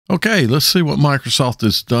Okay, let's see what Microsoft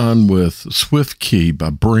has done with Swiftkey by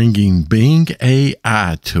bringing Bing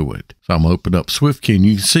AI to it. So I'm opening up Swiftkey, and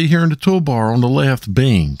you can see here in the toolbar on the left,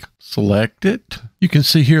 Bing. Select it. You can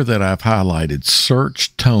see here that I've highlighted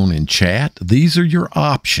search, tone, and chat. These are your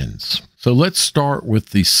options. So let's start with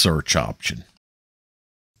the search option.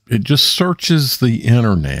 It just searches the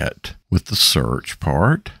internet with the search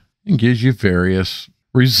part and gives you various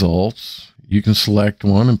results. You can select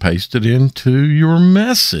one and paste it into your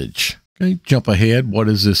message. Okay, jump ahead. What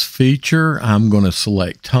is this feature? I'm going to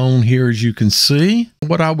select tone here, as you can see.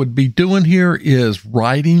 What I would be doing here is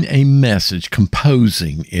writing a message,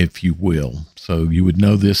 composing, if you will. So you would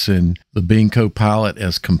know this in the Bing Copilot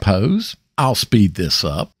as compose. I'll speed this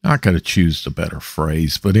up. I got to choose the better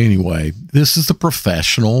phrase, but anyway, this is the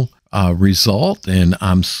professional result, and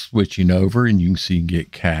I'm switching over, and you can see you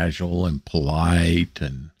get casual and polite,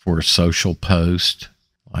 and for a social post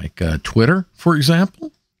like Twitter, for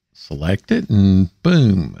example, select it and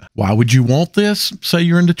boom. Why would you want this? Say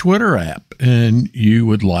you're in the Twitter app and you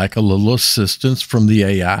would like a little assistance from the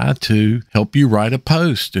AI to help you write a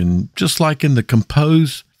post. And just like in the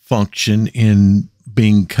compose function in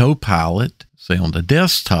Bing Copilot, say on the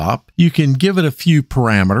desktop, you can give it a few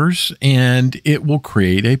parameters and it will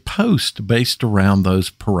create a post based around those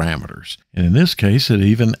parameters. And in this case, it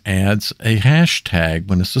even adds a hashtag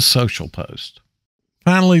when it's a social post.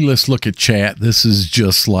 Finally, let's look at chat. This is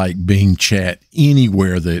just like Bing Chat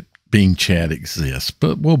anywhere that Bing Chat exists,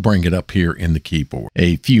 but we'll bring it up here in the keyboard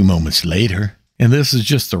a few moments later. And this is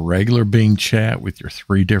just a regular Bing Chat with your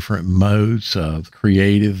 3 different modes of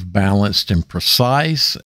creative, balanced, and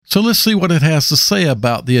precise. So let's see what it has to say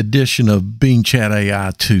about the addition of Bing Chat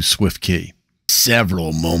AI to Swiftkey.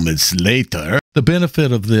 Several moments later. The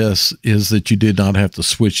benefit of this is that you did not have to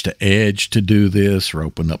switch to Edge to do this or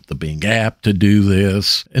open up the Bing app to do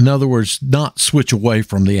this. In other words, not switch away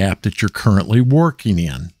from the app that you're currently working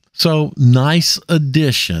in. So nice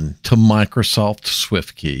addition to Microsoft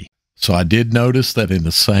Swiftkey. So I did notice that in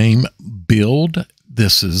the same build,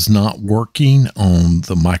 this is not working on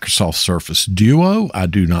the Microsoft Surface Duo. I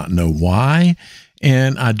do not know why,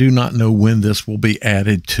 and I do not know when this will be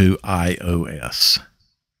added to iOS.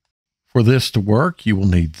 For this to work, you will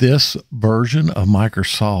need this version of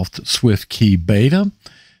Microsoft Swiftkey Beta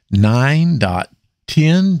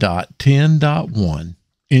 9.10.10.1.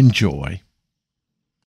 Enjoy.